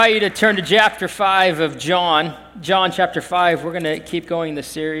I invite you to turn to chapter 5 of John. John chapter 5, we're going to keep going the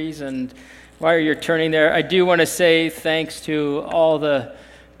series, and while you're turning there, I do want to say thanks to all the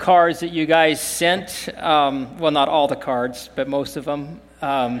cards that you guys sent. Well, not all the cards, but most of them.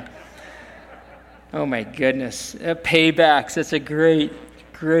 Oh my goodness. Paybacks, that's a great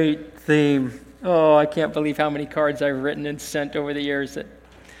theme. Oh, I can't believe how many cards I've written and sent over the years that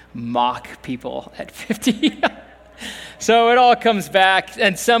mock people at 50. So it all comes back,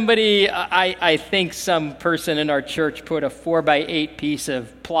 and somebody, I think some person in our church put a 4x8 piece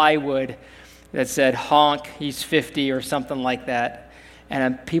of plywood that said, honk, he's 50 or something like that,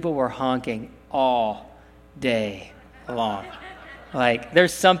 and people were honking all day long. Like,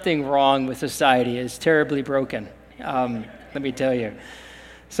 there's something wrong with society. It's terribly broken, let me tell you.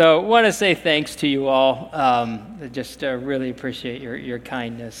 So I want to say thanks to you all. Just really appreciate your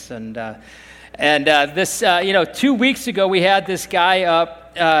kindness. And this, 2 weeks ago we had this guy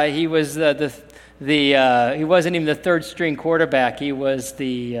up. He was he wasn't even the third string quarterback. He was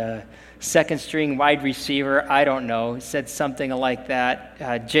the second string wide receiver. I don't know. He said something like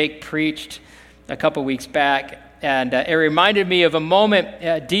that. Jake preached a couple weeks back, and it reminded me of a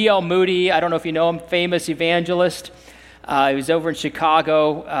moment. D.L. Moody, I don't know if you know him, famous evangelist. He was over in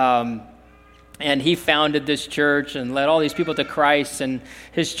Chicago. And he founded this church and led all these people to Christ, and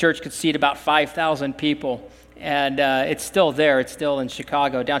his church could seat about 5,000 people. And it's still there. It's still in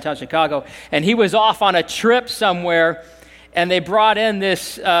Chicago, downtown Chicago. And he was off on a trip somewhere, and they brought in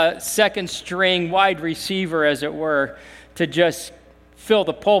this second string wide receiver, as it were, to just fill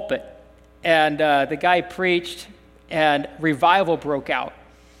the pulpit. And the guy preached, and revival broke out.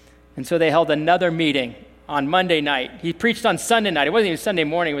 And so they held another meeting on Monday night. He preached on Sunday night. It wasn't even Sunday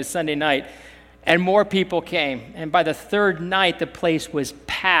morning. It was Sunday night. And more people came. And by the third night, the place was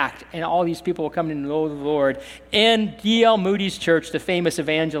packed. And all these people were coming to know the Lord in D.L. Moody's church, the famous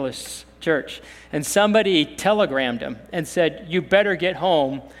evangelist's church. And somebody telegrammed him and said, you better get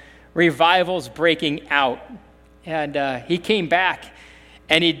home. Revival's breaking out. And he came back.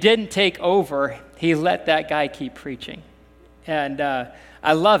 And he didn't take over. He let that guy keep preaching. And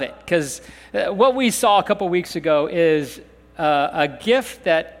I love it. Because what we saw a couple weeks ago is a gift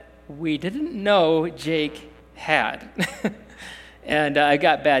that we didn't know Jake had. And I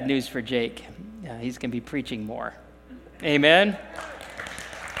got bad news for Jake. He's going to be preaching more. Amen?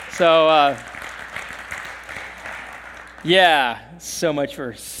 So, so much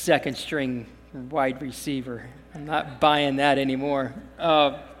for second string wide receiver. I'm not buying that anymore.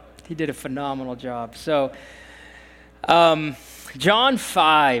 He did a phenomenal job. So, John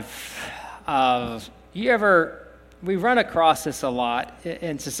 5, we run across this a lot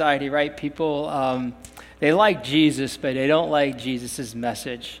in society, right? People, they like Jesus, but they don't like Jesus'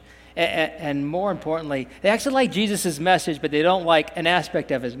 message. And more importantly, they actually like Jesus' message, but they don't like an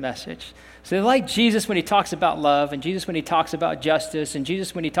aspect of his message. So they like Jesus when he talks about love, and Jesus when he talks about justice, and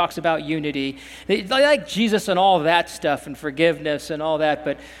Jesus when he talks about unity. They like Jesus and all that stuff, and forgiveness and all that.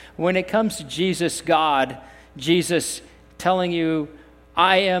 But when it comes to Jesus, God, Jesus telling you,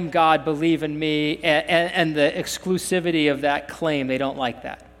 I am God, believe in me, and the exclusivity of that claim, they don't like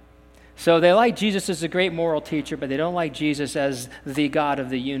that. So they like Jesus as a great moral teacher, but they don't like Jesus as the God of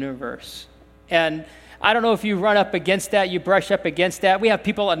the universe. And I don't know if you run up against that, you brush up against that. We have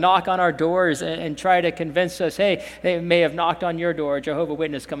people that knock on our doors and try to convince us, hey, they may have knocked on your door. A Jehovah's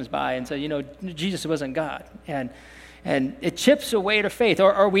Witness comes by and says, Jesus wasn't God. And it chips away to faith.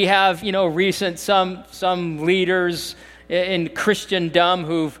 Or we have, recent some leaders in Christendom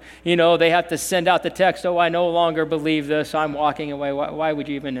who've, they have to send out the text, I no longer believe this, I'm walking away. Why would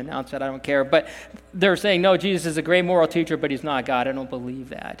you even announce that? I don't care. But they're saying, no, Jesus is a great moral teacher, but he's not God. I don't believe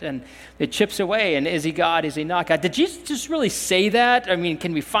that. And it chips away, and is he God? Is he not God? Did Jesus just really say that? I mean,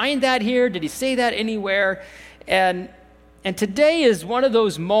 can we find that here? Did he say that anywhere? And today is one of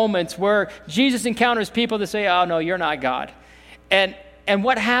those moments where Jesus encounters people that say, oh, no, you're not God. And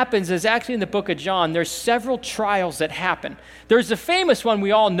what happens is actually in the book of John, there's several trials that happen. There's the famous one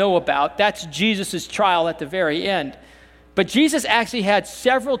we all know about. That's Jesus' trial at the very end. But Jesus actually had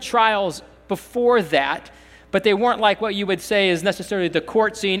several trials before that, but they weren't like what you would say is necessarily the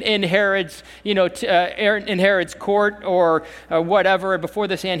court scene in Herod's, in Herod's court or whatever before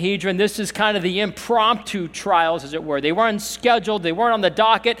the Sanhedrin. This is kind of the impromptu trials, as it were. They weren't scheduled, they weren't on the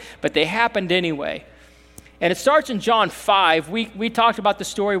docket, but they happened anyway. And it starts in John 5. We talked about the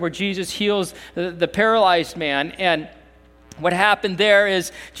story where Jesus heals the paralyzed man. And what happened there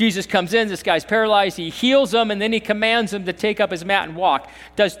is Jesus comes in, this guy's paralyzed, he heals him, and then he commands him to take up his mat and walk.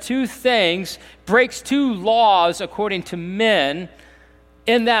 Does two things, breaks two laws according to men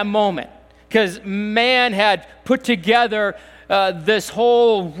in that moment. Because man had put together this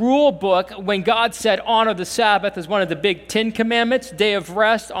whole rule book, when God said honor the Sabbath as one of the big 10 commandments, day of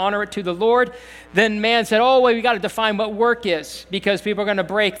rest, honor it to the Lord, then man said, oh, well, we got to define what work is because people are going to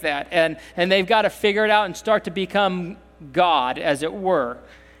break that. And they've got to figure it out and start to become God, as it were,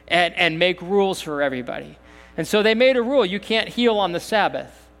 and make rules for everybody. And so they made a rule. You can't heal on the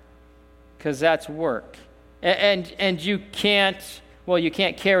Sabbath because that's work. And you can't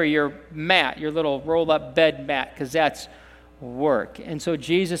carry your mat, your little roll-up bed mat, because that's work. And so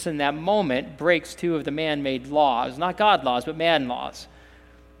Jesus in that moment breaks two of the man-made laws, not God laws, but man laws.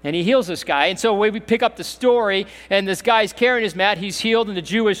 And he heals this guy. And so when we pick up the story, and this guy's carrying his mat, he's healed, and the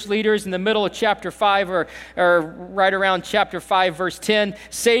Jewish leaders in the middle of chapter 5, or right around chapter 5, verse 10,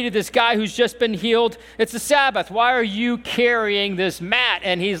 say to this guy who's just been healed, it's the Sabbath. Why are you carrying this mat?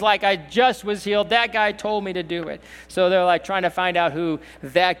 And he's like, I just was healed. That guy told me to do it. So they're like trying to find out who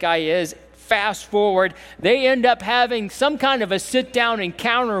that guy is. Fast forward, they end up having some kind of a sit-down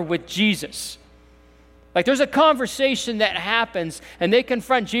encounter with Jesus. Like there's a conversation that happens, and they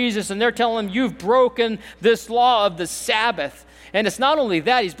confront Jesus, and they're telling him, you've broken this law of the Sabbath. And it's not only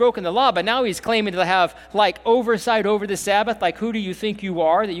that he's broken the law, but now he's claiming to have like oversight over the Sabbath. Like, who do you think you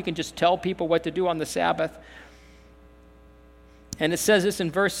are that you can just tell people what to do on the Sabbath? And it says this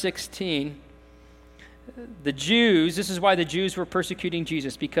in verse 16. This is why the Jews were persecuting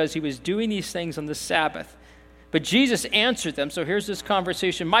Jesus, because he was doing these things on the Sabbath. But Jesus answered them. So here's this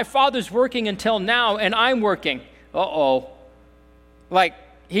conversation. My Father's working until now, and I'm working. Uh-oh. Like,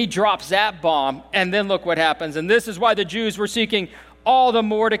 he drops that bomb, and then look what happens. And this is why the Jews were seeking all the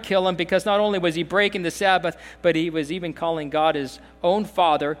more to kill him, because not only was he breaking the Sabbath, but he was even calling God his own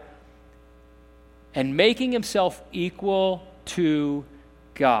Father and making himself equal to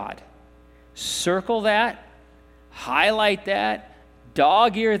God. Circle that, highlight that,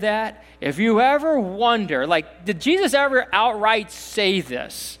 dog-ear that. If you ever wonder, like, did Jesus ever outright say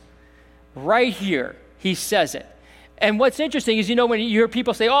this? Right here, he says it. And what's interesting is, when you hear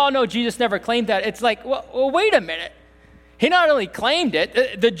people say, oh, no, Jesus never claimed that, it's like, well, wait a minute. He not only claimed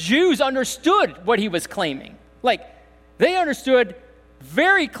it, the Jews understood what he was claiming. Like, they understood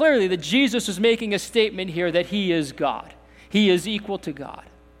very clearly that Jesus was making a statement here that he is God. He is equal to God.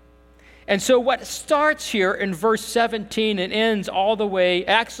 And so what starts here in verse 17 and ends all the way,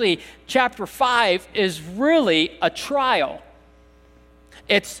 actually, chapter 5 is really a trial.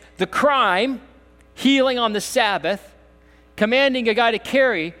 It's the crime, healing on the Sabbath, commanding a guy to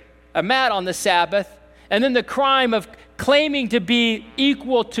carry a mat on the Sabbath, and then the crime of claiming to be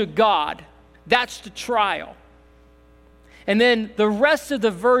equal to God. That's the trial. And then the rest of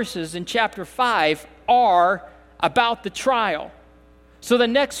the verses in chapter 5 are about the trial. So the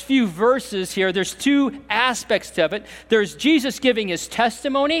next few verses here, there's two aspects of it. There's Jesus giving his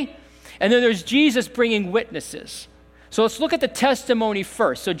testimony, and then there's Jesus bringing witnesses. So let's look at the testimony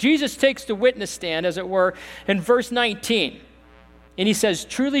first. So Jesus takes the witness stand, as it were, in verse 19. And he says,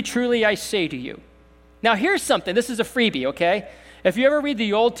 truly, truly, I say to you. Now here's something. This is a freebie, okay? If you ever read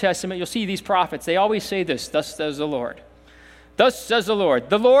the Old Testament, you'll see these prophets. They always say this, thus says the Lord. Thus says the Lord.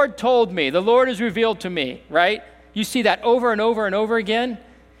 The Lord told me. The Lord has revealed to me, right? You see that over and over and over again.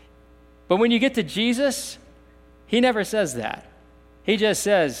 But when you get to Jesus, he never says that. He just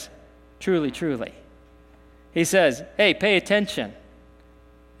says, truly, truly. He says, hey, pay attention.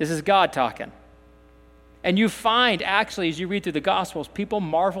 This is God talking. And you find, actually, as you read through the Gospels, people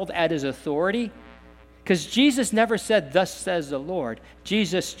marveled at his authority because Jesus never said, thus says the Lord.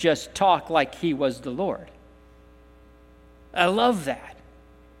 Jesus just talked like he was the Lord. I love that.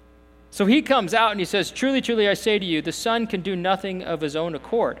 So he comes out and he says, truly, truly, I say to you, the Son can do nothing of his own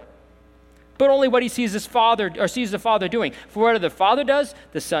accord, but only what he sees the Father doing. For whatever the Father does,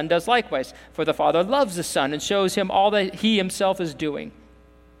 the Son does likewise. For the Father loves the Son and shows him all that he himself is doing.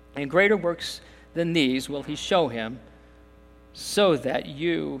 And greater works than these will he show him, so that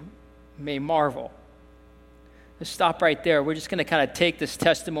you may marvel. Let's stop right there. We're just going to kind of take this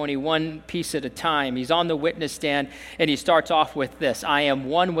testimony one piece at a time. He's on the witness stand, and he starts off with this. I am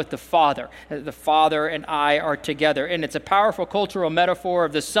one with the Father. The Father and I are together. And it's a powerful cultural metaphor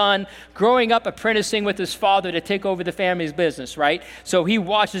of the son growing up, apprenticing with his father to take over the family's business, right? So he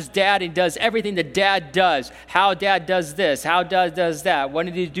watches dad and does everything that dad does. How dad does this. How dad does that. What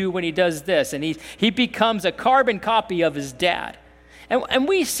did he do when he does this? And he becomes a carbon copy of his dad. And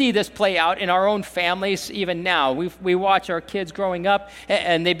we see this play out in our own families even now. We watch our kids growing up,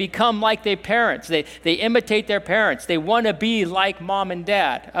 and they become like their parents. They imitate their parents. They want to be like mom and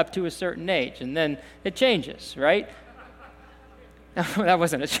dad up to a certain age, and then it changes, right? That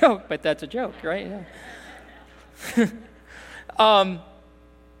wasn't a joke, but that's a joke, right? Yeah.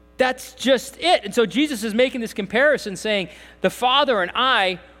 that's just it. And so Jesus is making this comparison saying, the Father and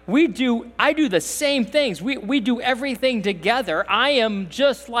I do the same things. We do everything together. I am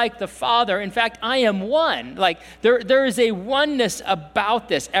just like the Father. In fact, I am one. Like there is a oneness about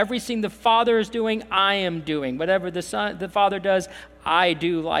this. Everything the Father is doing, I am doing. Whatever the Father does, I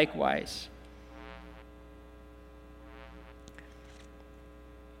do likewise.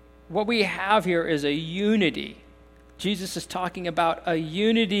 What we have here is a unity. Jesus is talking about a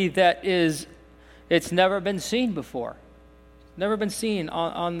unity that it's never been seen before. Never been seen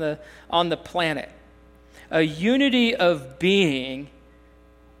on the planet. A unity of being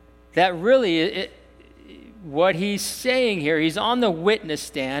that really, what he's saying here, he's on the witness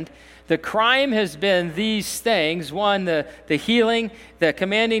stand. The crime has been these things. One, the healing, the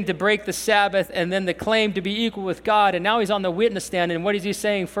commanding to break the Sabbath, and then the claim to be equal with God. And now he's on the witness stand. And what is he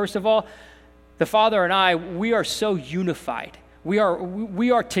saying? First of all, the Father and I, we are so unified. We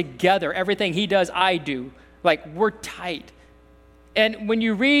are together. Everything he does, I do. Like, we're tight. And when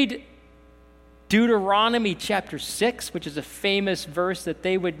you read Deuteronomy chapter 6, which is a famous verse that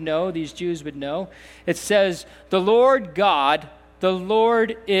they would know, these Jews would know, it says, the Lord God, the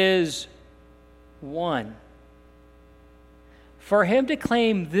Lord is one. For him to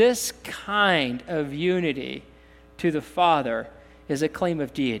claim this kind of unity to the Father is a claim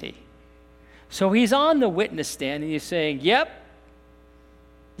of deity. So he's on the witness stand and he's saying, yep,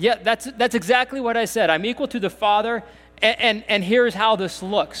 that's exactly what I said. I'm equal to the Father. And here's how this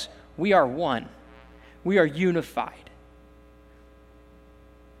looks. We are one. We are unified.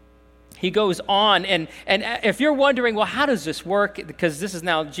 He goes on, and if you're wondering, well, how does this work? Because this is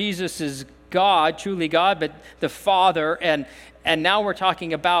now Jesus is God, truly God, but the Father, and now we're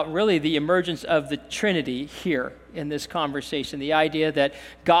talking about really the emergence of the Trinity here in this conversation. The idea that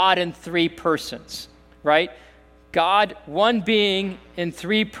God in three persons, right? God, one being in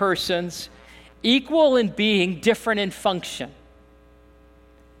three persons, equal in being, different in function.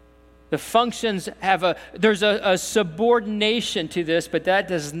 The functions there's a subordination to this, but that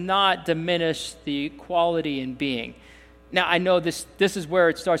does not diminish the equality in being. Now, I know this is where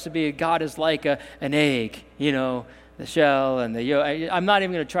it starts to be, God is like an egg, the shell and the yolk. I'm not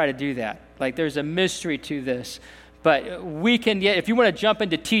even going to try to do that. Like, there's a mystery to this. But we can if you want to jump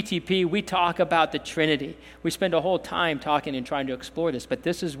into TTP, we talk about the Trinity. We spend a whole time talking and trying to explore this. But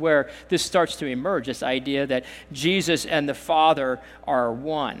this is where this starts to emerge, this idea that Jesus and the Father are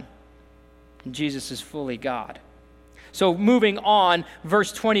one. And Jesus is fully God. So moving on,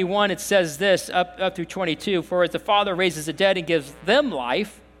 verse 21, it says this, up through 22, for as the Father raises the dead and gives them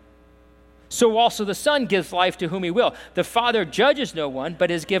life, so also the Son gives life to whom he will. The Father judges no one, but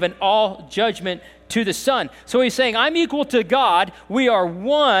has given all judgment to the Son. So he's saying, I'm equal to God. We are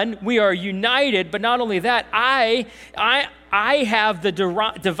one. We are united. But not only that, I have the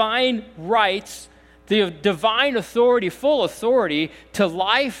divine rights, the divine authority, full authority to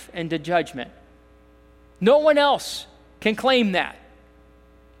life and to judgment. No one else can claim that.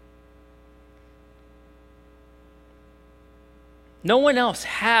 No one else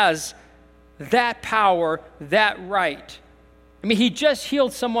has that power, that right. I mean, he just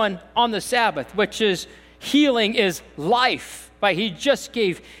healed someone on the Sabbath, which is healing is life. Right? He just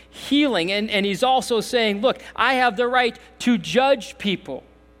gave healing. And he's also saying, look, I have the right to judge people,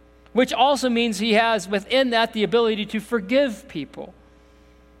 which also means he has within that the ability to forgive people.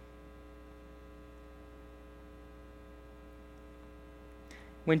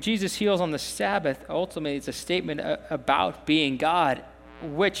 When Jesus heals on the Sabbath, ultimately it's a statement about being God,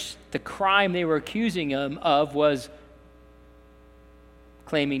 which the crime they were accusing him of was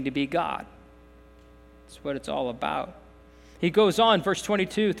claiming to be God. That's what it's all about. He goes on, verse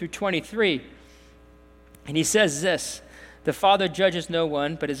 22 through 23, and he says this, the Father judges no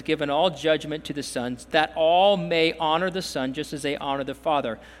one, but has given all judgment to the Son, that all may honor the Son just as they honor the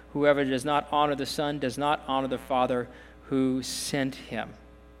Father. Whoever does not honor the Son does not honor the Father who sent him.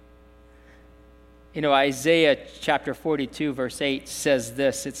 Isaiah chapter 42, verse 8 says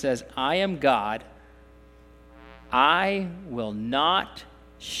this. It says, I am God. I will not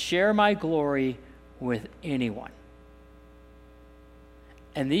share my glory with anyone.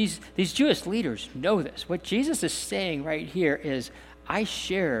 And these Jewish leaders know this. What Jesus is saying right here is, I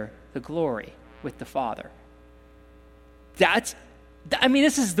share the glory with the Father. That's I mean,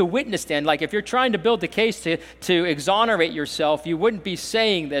 this is the witness stand. Like, if you're trying to build the case to exonerate yourself, you wouldn't be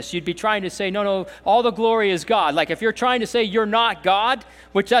saying this. You'd be trying to say, no, all the glory is God. Like, if you're trying to say you're not God,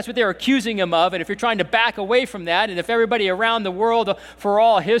 which that's what they're accusing him of, and if you're trying to back away from that, and if everybody around the world for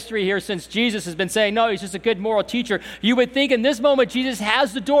all history here since Jesus has been saying, no, he's just a good moral teacher, you would think in this moment Jesus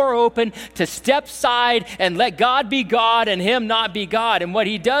has the door open to step aside and let God be God and him not be God. And what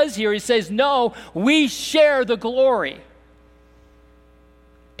he does here, he says, no, we share the glory.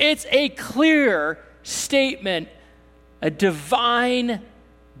 It's a clear statement, a divine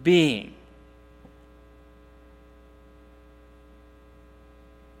being.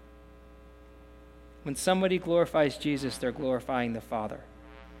 When somebody glorifies Jesus, they're glorifying the Father.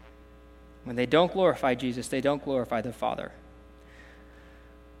 When they don't glorify Jesus, they don't glorify the Father.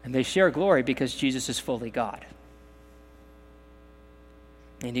 And they share glory because Jesus is fully God.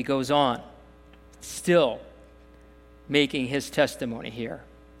 And he goes on, still making his testimony here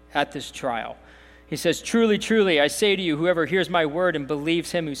at this trial. He says, truly, truly, I say to you, whoever hears my word and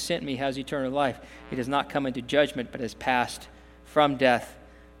believes him who sent me has eternal life. He does not come into judgment, but has passed from death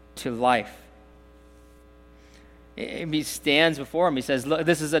to life. He stands before him. He says, look,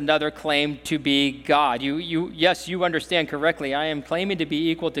 this is another claim to be God. Yes, you understand correctly. I am claiming to be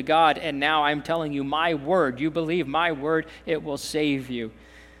equal to God, and now I'm telling you my word. You believe my word, it will save you.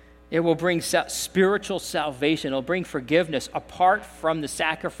 It will bring spiritual salvation. It will bring forgiveness apart from the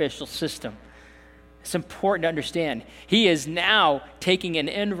sacrificial system. It's important to understand. He is now taking an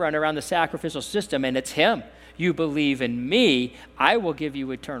end run around the sacrificial system, and it's him. You believe in me, I will give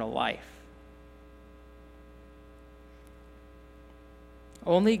you eternal life.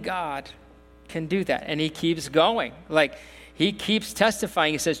 Only God can do that. And he keeps going. Like, he keeps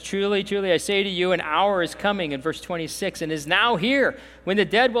testifying. He says, truly, truly, I say to you, an hour is coming, in verse 26, and is now here, when the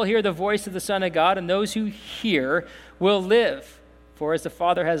dead will hear the voice of the Son of God, and those who hear will live. For as the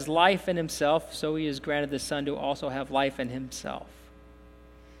Father has life in himself, so he has granted the Son to also have life in himself.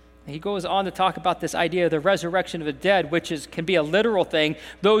 And he goes on to talk about this idea of the resurrection of the dead, which can be a literal thing.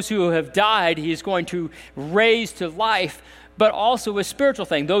 Those who have died, he is going to raise to life, but also a spiritual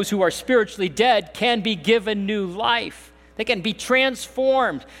thing. Those who are spiritually dead can be given new life. They can be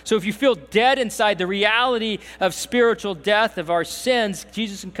transformed. So if you feel dead inside the reality of spiritual death, of our sins,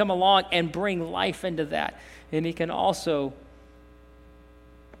 Jesus can come along and bring life into that. And he can also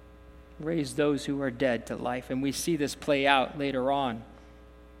raise those who are dead to life. And we see this play out later on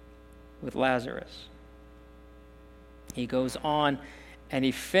with Lazarus. He goes on and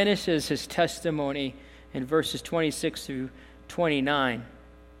he finishes his testimony in verses 26 through 29.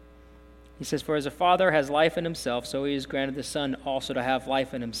 He says, for as the Father has life in himself, so he has granted the Son also to have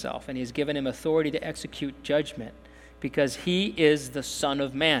life in himself. And he has given him authority to execute judgment, because he is the Son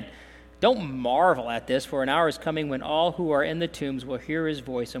of Man. Don't marvel at this, for an hour is coming when all who are in the tombs will hear his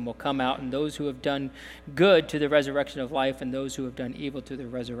voice and will come out, and those who have done good to the resurrection of life, and those who have done evil to the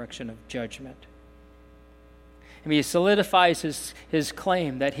resurrection of judgment. I mean, he solidifies his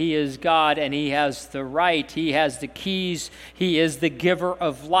claim that he is God and he has the right, he has the keys, he is the giver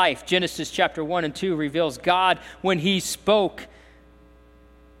of life. Genesis chapter 1 and 2 reveals God, when he spoke,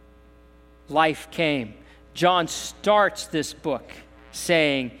 life came. John starts this book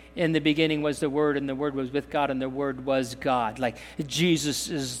saying, in the beginning was the Word, and the Word was with God, and the Word was God. Like, Jesus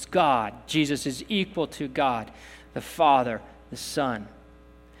is God. Jesus is equal to God, the Father, the Son.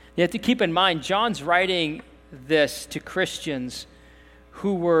 You have to keep in mind, John's writing this to Christians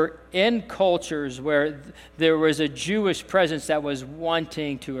who were in cultures where there was a Jewish presence that was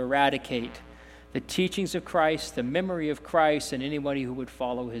wanting to eradicate the teachings of Christ, the memory of Christ, and anybody who would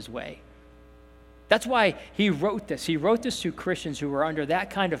follow his way. That's why he wrote this. He wrote this to Christians who were under that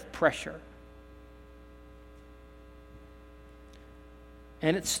kind of pressure.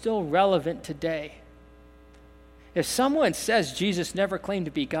 And it's still relevant today. If someone says Jesus never claimed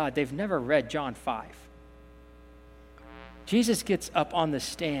to be God, they've never read John 5. Jesus gets up on the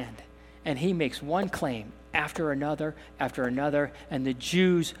stand and he makes one claim after another, and the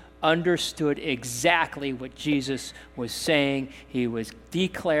Jews understood exactly what Jesus was saying. He was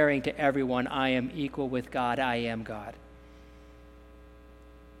declaring to everyone, I am equal with God, I am God.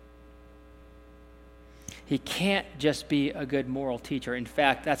 He can't just be a good moral teacher. In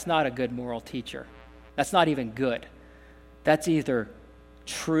fact, that's not a good moral teacher. That's not even good. That's either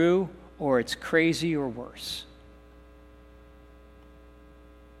true or it's crazy or worse.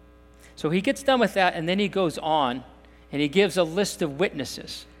 So he gets done with that, and then he goes on, and he gives a list of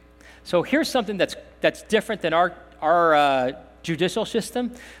witnesses. So here's something that's different than our judicial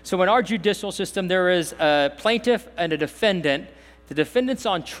system. So in our judicial system, there is a plaintiff and a defendant. The defendant's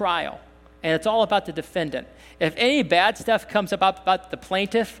on trial, and it's all about the defendant. if any bad stuff comes about the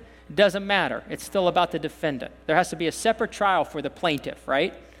plaintiff, it doesn't matter. It's still about the defendant. There has to be a separate trial for the plaintiff,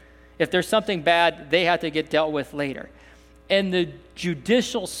 right? If there's something bad, they have to get dealt with later. In the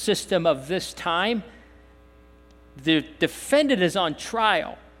judicial system of this time, the defendant is on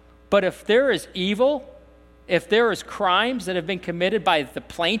trial. But if there is evil, if there is crimes that have been committed by the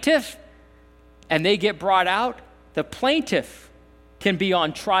plaintiff and they get brought out, the plaintiff can be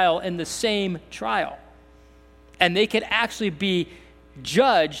on trial in the same trial. And they can actually be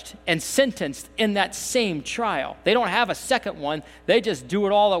judged and sentenced in that same trial. They don't have a second one. They just do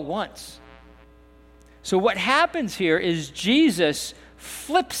it all at once. So what happens here is Jesus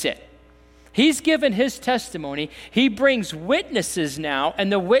flips it. He's given his testimony. He brings witnesses now,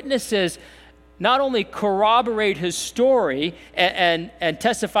 and the witnesses not only corroborate his story and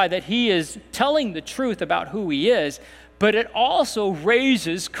testify that he is telling the truth about who he is, but it also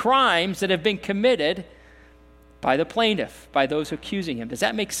raises crimes that have been committed by the plaintiff, by those accusing him. Does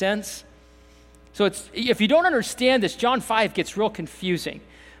that make sense? So if you don't understand this, John 5 gets real confusing.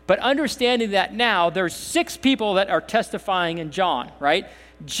 But understanding that now, there's 6 people that are testifying in John, right?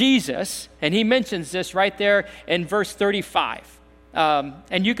 Jesus, and he mentions this right there in verse 35.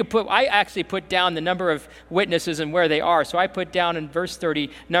 And you could I actually put down the number of witnesses and where they are. So I put down in verse 30,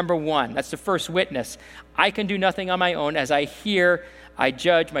 number 1. That's the first witness. I can do nothing on my own. As I hear, I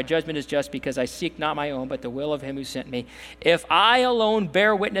judge. My judgment is just because I seek not my own, but the will of him who sent me. If I alone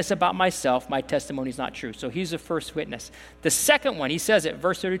bear witness about myself, my testimony is not true. So he's the first witness. The second one, he says it,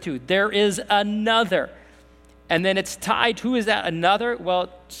 verse 32, there is another. And then it's tied, who is that another? Well,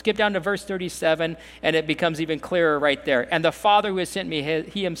 skip down to verse 37, and it becomes even clearer right there. And the Father who has sent me,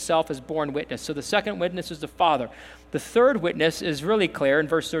 he himself is borne witness. So the second witness is the Father. The third witness is really clear in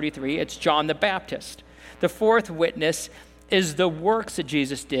verse 33. It's John the Baptist. The fourth witness is the works that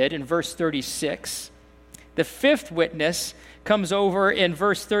Jesus did in verse 36. The fifth witness comes over in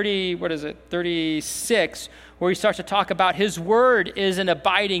verse 36, where he starts to talk about his word isn't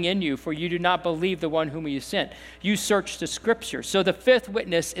abiding in you, for you do not believe the one whom he sent. You search the scriptures. So the fifth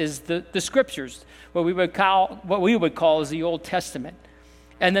witness is the scriptures, what we would call is the Old Testament.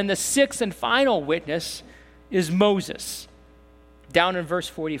 And then the sixth and final witness is Moses, down in verse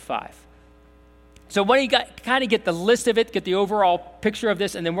 45. So when you kind of get the list of it, get the overall picture of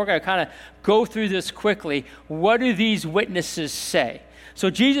this, and then we're going to kind of go through this quickly. What do these witnesses say? So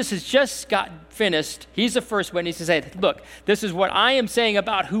Jesus has just got finished. He's the first witness to say, look, this is what I am saying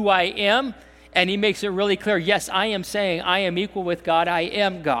about who I am. And he makes it really clear, yes, I am saying I am equal with God. I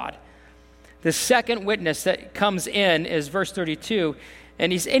am God. The second witness that comes in is verse 32.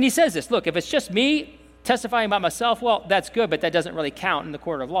 And he says this, look, if it's just me testifying about myself, well, that's good, but that doesn't really count in the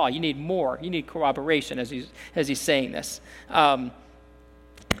court of law. You need more. You need corroboration as he's saying this.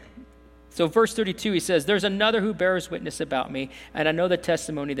 So verse 32, he says, there's another who bears witness about me, and I know the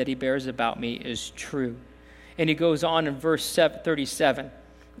testimony that he bears about me is true. And he goes on in verse 37.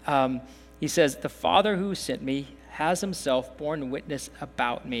 He says, the Father who sent me has himself borne witness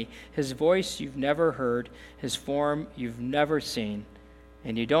about me. His voice you've never heard, his form you've never seen.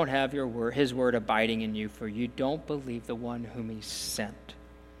 And you don't have his word abiding in you, for you don't believe the one whom he sent.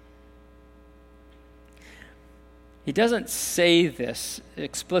 He doesn't say this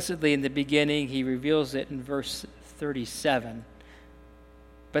explicitly in the beginning. He reveals it in verse 37.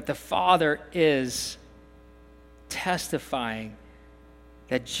 But the Father is testifying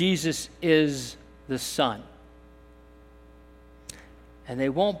that Jesus is the Son. And they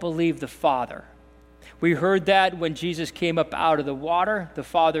won't believe the Father. We heard that when Jesus came up out of the water, the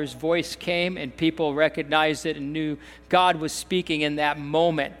Father's voice came and people recognized it and knew God was speaking in that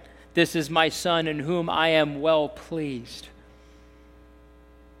moment. This is my Son in whom I am well pleased.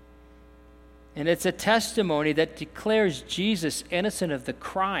 And it's a testimony that declares Jesus innocent of the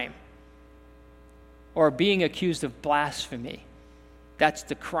crime or being accused of blasphemy. That's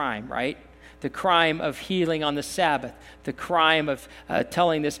the crime, right? The crime of healing on the Sabbath, the crime of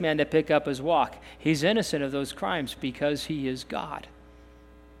telling this man to pick up his walk. He's innocent of those crimes because he is God.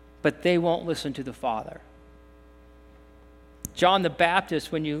 But they won't listen to the Father. John the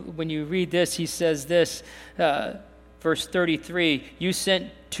Baptist, when you read this, he says this, verse 33, you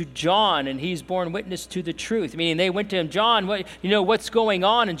sent to John and he's borne witness to the truth. Meaning they went to him, John, what's going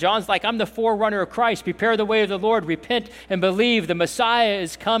on? And John's like, I'm the forerunner of Christ. Prepare the way of the Lord. Repent and believe. The Messiah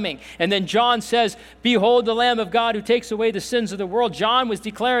is coming. And then John says, behold the Lamb of God who takes away the sins of the world. John was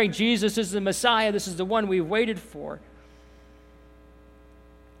declaring Jesus is the Messiah. This is the one we've waited for.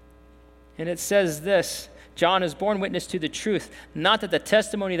 And it says this, John is borne witness to the truth, not that the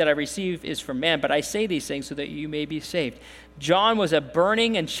testimony that I receive is from man, but I say these things so that you may be saved. John was a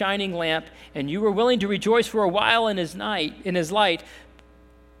burning and shining lamp, and you were willing to rejoice for a while in his light,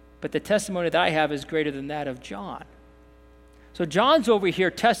 but the testimony that I have is greater than that of John. So John's over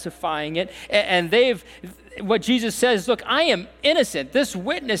here testifying it, and what Jesus says, look, I am innocent. This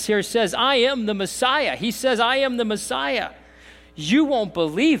witness here says, I am the Messiah. He says, I am the Messiah. You won't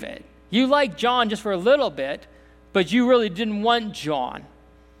believe it. You like John just for a little bit, but you really didn't want John,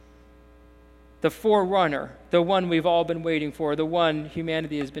 the forerunner, the one we've all been waiting for, the one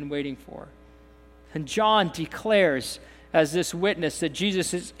humanity has been waiting for. And John declares as this witness that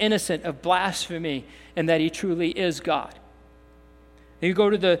Jesus is innocent of blasphemy and that he truly is God. And you go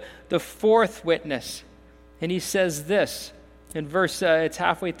to the fourth witness, and he says this. In it's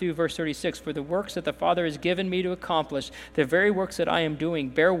halfway through verse 36, for the works that the Father has given me to accomplish, the very works that I am doing,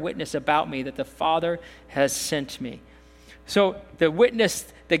 bear witness about me that the Father has sent me. So the witness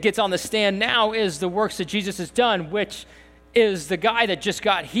that gets on the stand now is the works that Jesus has done, which is the guy that just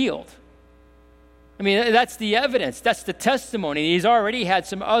got healed. I mean, that's the evidence. That's the testimony. He's already had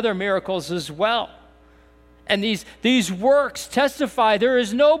some other miracles as well. And these works testify there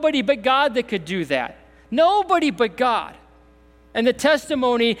is nobody but God that could do that. Nobody but God. And the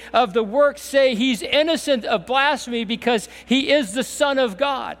testimony of the works say he's innocent of blasphemy because he is the Son of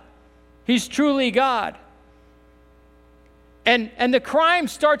God. He's truly God. And the crime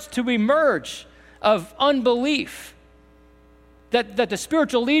starts to emerge of unbelief. That the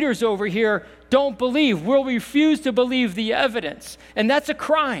spiritual leaders over here don't believe, will refuse to believe the evidence. And that's a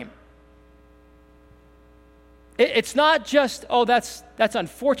crime. It's not just, that's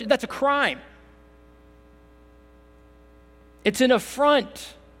unfortunate. That's a crime. It's an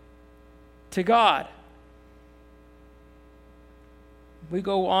affront to God. We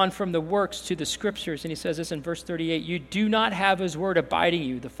go on from the works to the scriptures, and he says this in verse 38, you do not have his word abiding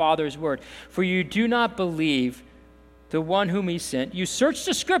you, the Father's word, for you do not believe the one whom he sent. You search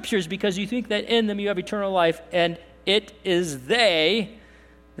the scriptures because you think that in them you have eternal life, and it is they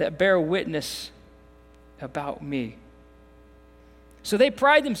that bear witness about me. So they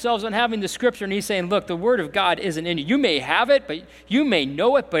pride themselves on having the scripture, and he's saying, look, the word of God isn't in you. You may have it, but you may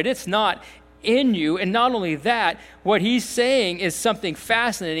know it, but it's not in you. And not only that, what he's saying is something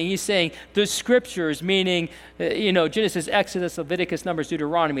fascinating. He's saying the scriptures, meaning, Genesis, Exodus, Leviticus, Numbers,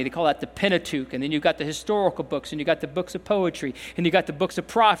 Deuteronomy, they call that the Pentateuch. And then you've got the historical books, and you've got the books of poetry, and you've got the books of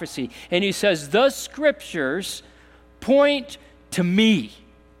prophecy. And he says, the scriptures point to me.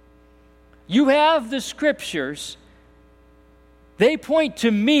 You have the scriptures. They point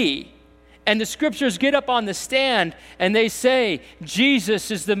to me, and the scriptures get up on the stand, and they say, Jesus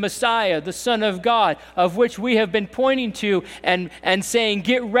is the Messiah, the Son of God, of which we have been pointing to and saying,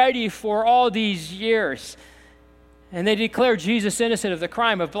 get ready for all these years. And they declare Jesus innocent of the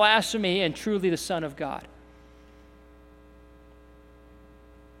crime of blasphemy and truly the Son of God.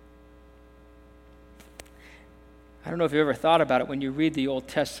 I don't know if you ever thought about it when you read the Old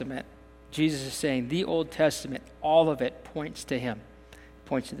Testament. Jesus is saying the Old Testament, all of it points to him,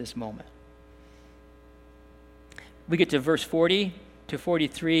 points to this moment. We get to verse 40 to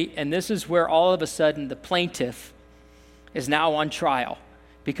 43, and this is where all of a sudden the plaintiff is now on trial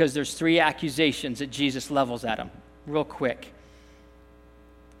because there's 3 accusations that Jesus levels at him real quick.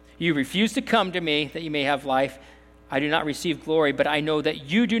 You refuse to come to me that you may have life. I do not receive glory, but I know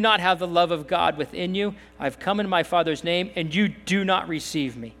that you do not have the love of God within you. I've come in my Father's name, and you do not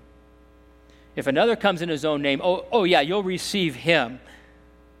receive me. If another comes in his own name, yeah, you'll receive him.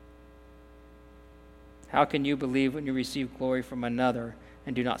 How can you believe when you receive glory from another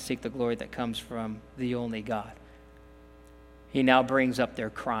and do not seek the glory that comes from the only God? He now brings up their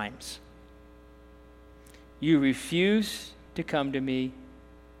crimes. You refuse to come to me.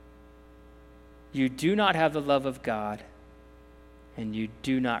 You do not have the love of God, and you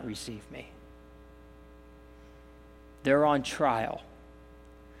do not receive me. They're on trial.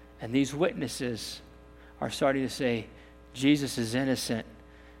 And these witnesses are starting to say, Jesus is innocent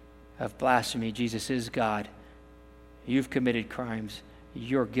of blasphemy. Jesus is God. You've committed crimes.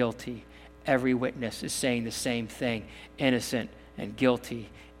 You're guilty. Every witness is saying the same thing. Innocent and guilty.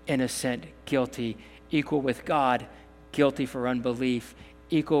 Innocent, guilty. Equal with God. Guilty for unbelief.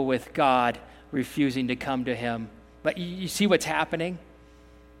 Equal with God. Refusing to come to him. But you see what's happening?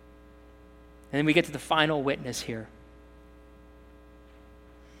 And then we get to the final witness here.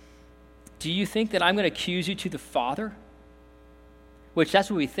 Do you think that I'm going to accuse you to the Father? Which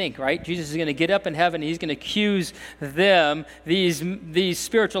that's what we think, right? Jesus is going to get up in heaven and he's going to accuse them, these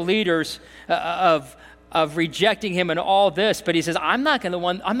spiritual leaders, of of rejecting him and all this, but he says, I'm not going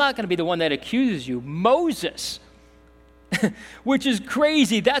to be the one that accuses you. Moses, which is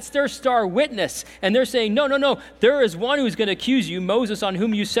crazy. That's their star witness. And they're saying, no, there is one who's going to accuse you, Moses, on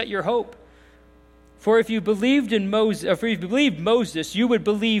whom you set your hope. For if you believed Moses, you would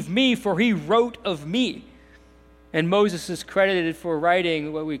believe me, for he wrote of me. And Moses is credited for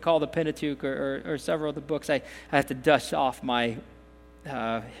writing what we call the Pentateuch or several of the books. I have to dust off my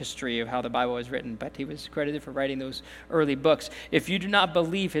history of how the Bible was written, but he was credited for writing those early books. If you do not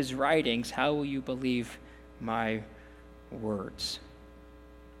believe his writings, how will you believe my words?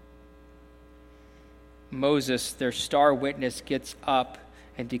 Moses, their star witness, gets up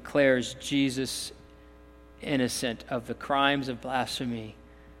and declares Jesus innocent of the crimes of blasphemy.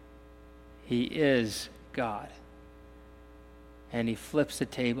 He is God. And he flips the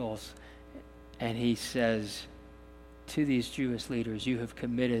tables and he says to these Jewish leaders, you have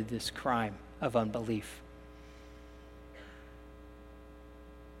committed this crime of unbelief.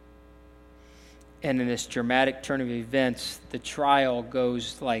 And in this dramatic turn of events, the trial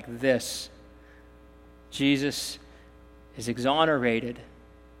goes like this. Jesus is exonerated,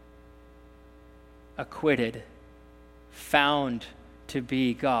 acquitted, found to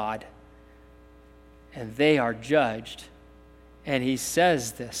be God, and they are judged. And he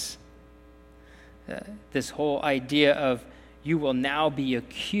says this whole idea of you will now be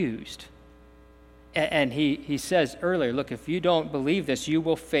accused. And he says earlier, look, if you don't believe this, you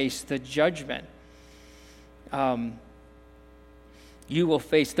will face the judgment. You will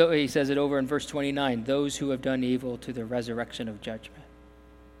face, he says it over in verse 29, those who have done evil to the resurrection of judgment.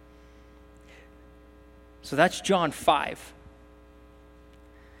 So that's John 5.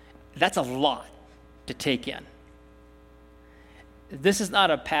 That's a lot to take in. This is not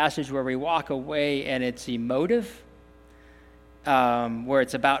a passage where we walk away and it's emotive, where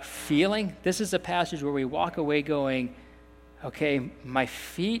it's about feeling. This is a passage where we walk away going, okay,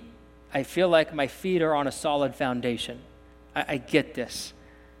 I feel like my feet are on a solid foundation. I get this.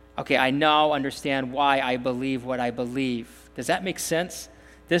 Okay, I now understand why I believe what I believe. Does that make sense?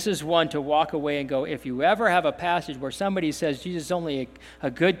 This is one to walk away and go, if you ever have a passage where somebody says Jesus is only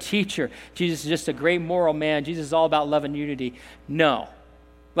a good teacher, Jesus is just a great moral man, Jesus is all about love and unity, no.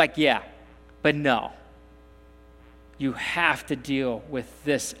 Yeah, but no. You have to deal with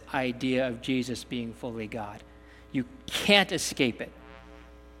this idea of Jesus being fully God. You can't escape it.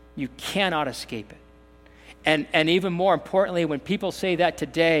 You cannot escape it. And even more importantly, when people say that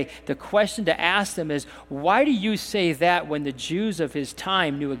today, the question to ask them is, why do you say that when the Jews of his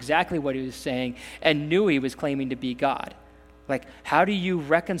time knew exactly what he was saying and knew he was claiming to be God? How do you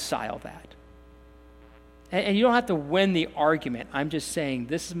reconcile that? And you don't have to win the argument. I'm just saying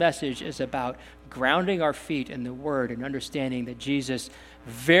this message is about grounding our feet in the Word and understanding that Jesus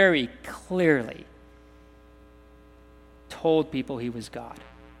very clearly told people he was God.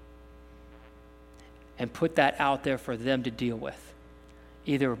 And put that out there for them to deal with.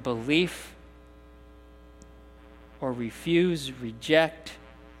 Either belief or refuse, reject,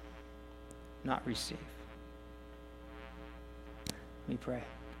 not receive. Let me pray.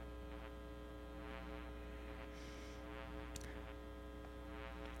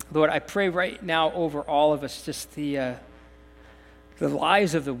 Lord, I pray right now over all of us, just the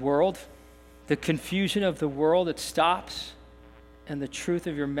lies of the world, the confusion of the world, it stops, and the truth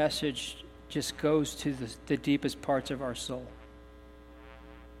of your message just goes to the deepest parts of our soul.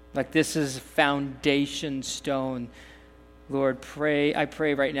 This is foundation stone. Lord, I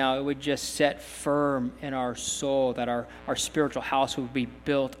pray right now it would just set firm in our soul, that our spiritual house would be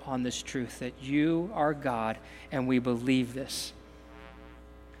built on this truth, that you are God, and we believe this.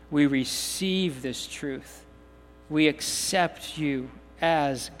 We receive this truth. We accept you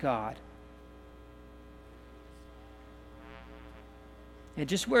as God. And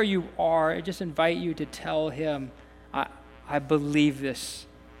just where you are, I just invite you to tell him, I believe this.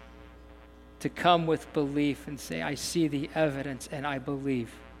 To come with belief and say, I see the evidence and I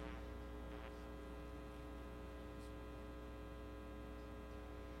believe.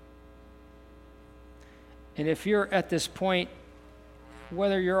 And if you're at this point,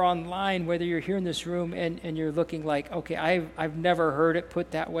 whether you're online, whether you're here in this room and you're looking like, okay, I've never heard it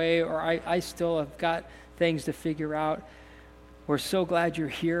put that way, or I still have got things to figure out, we're so glad you're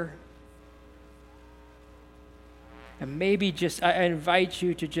here. And maybe I invite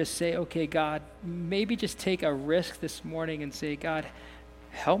you to just say, okay, God, maybe just take a risk this morning and say, God,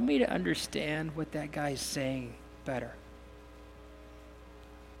 help me to understand what that guy's saying better.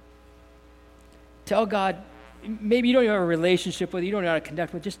 Tell God, maybe you don't have a relationship with, you don't know how to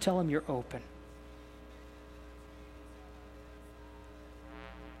connect with, just tell him you're open.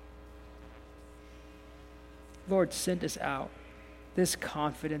 Lord, send us out. This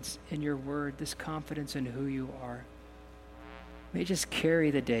confidence in your word, this confidence in who you are, may just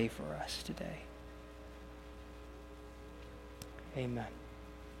carry the day for us today. Amen.